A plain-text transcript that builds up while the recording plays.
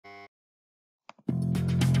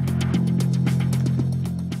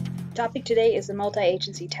topic today is the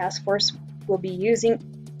multi-agency task force we'll be using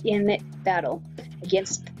in battle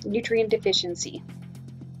against nutrient deficiency.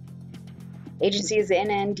 Agency is the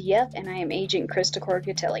NNDF, and I am Agent Krista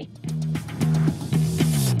Corgatelli.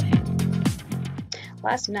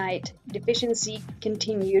 Last night, deficiency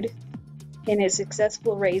continued in its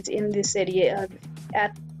successful raids in the city of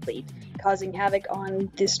Athlete, causing havoc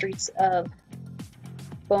on the streets of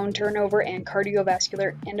bone turnover and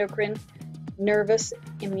cardiovascular, endocrine, nervous,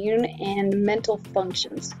 immune, and mental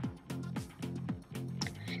functions.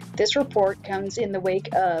 This report comes in the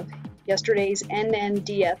wake of yesterday's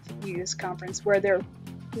NNDF News conference, where their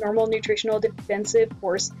normal nutritional defensive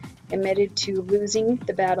force admitted to losing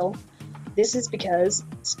the battle. This is because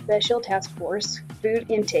Special Task Force food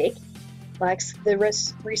intake lacks the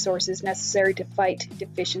resources necessary to fight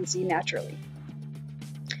deficiency naturally.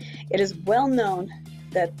 It is well known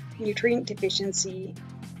that nutrient deficiency's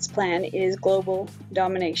plan is global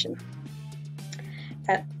domination.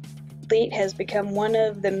 Athlete has become one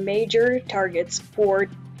of the major targets for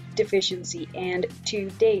deficiency, and to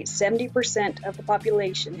date 70% of the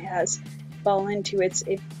population has fallen to its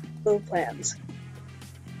evil plans.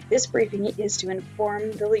 This briefing is to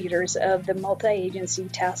inform the leaders of the multi-agency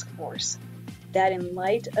task force that in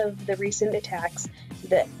light of the recent attacks,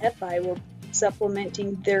 the FI will be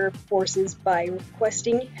supplementing their forces by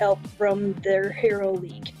requesting help from their hero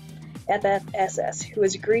league, FFSS, who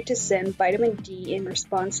has agreed to send vitamin D in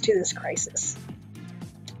response to this crisis.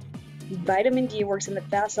 Vitamin D works in the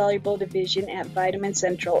fat-soluble division at Vitamin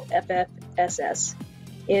Central. FFSS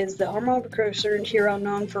is the hormone precursor hero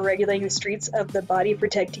known for regulating the streets of the body,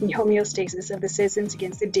 protecting homeostasis of the citizens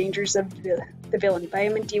against the dangers of the villain.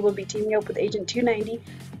 Vitamin D will be teaming up with Agent 290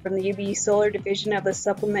 from the UV Solar Division of the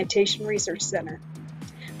Supplementation Research Center.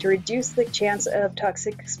 To reduce the chance of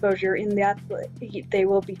toxic exposure in the athlete, they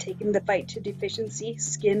will be taking the fight to deficiency,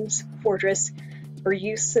 Skin's Fortress, for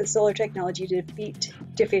use of solar technology to defeat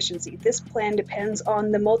deficiency. This plan depends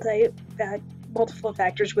on the multiple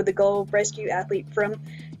factors with the goal of rescue athlete from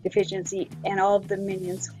deficiency and all of the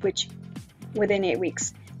minions within 8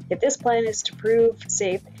 weeks. If this plan is to prove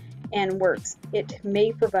safe and works, it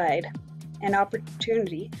may provide an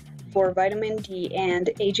opportunity for Vitamin D and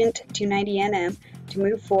Agent 290NM to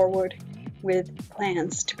move forward with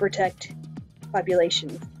plans to protect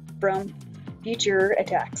population from future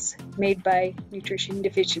attacks made by nutrition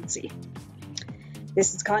deficiency.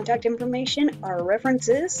 This is contact information, our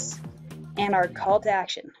references, and our call to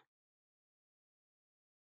action.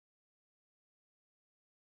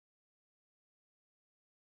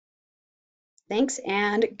 Thanks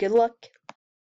and good luck.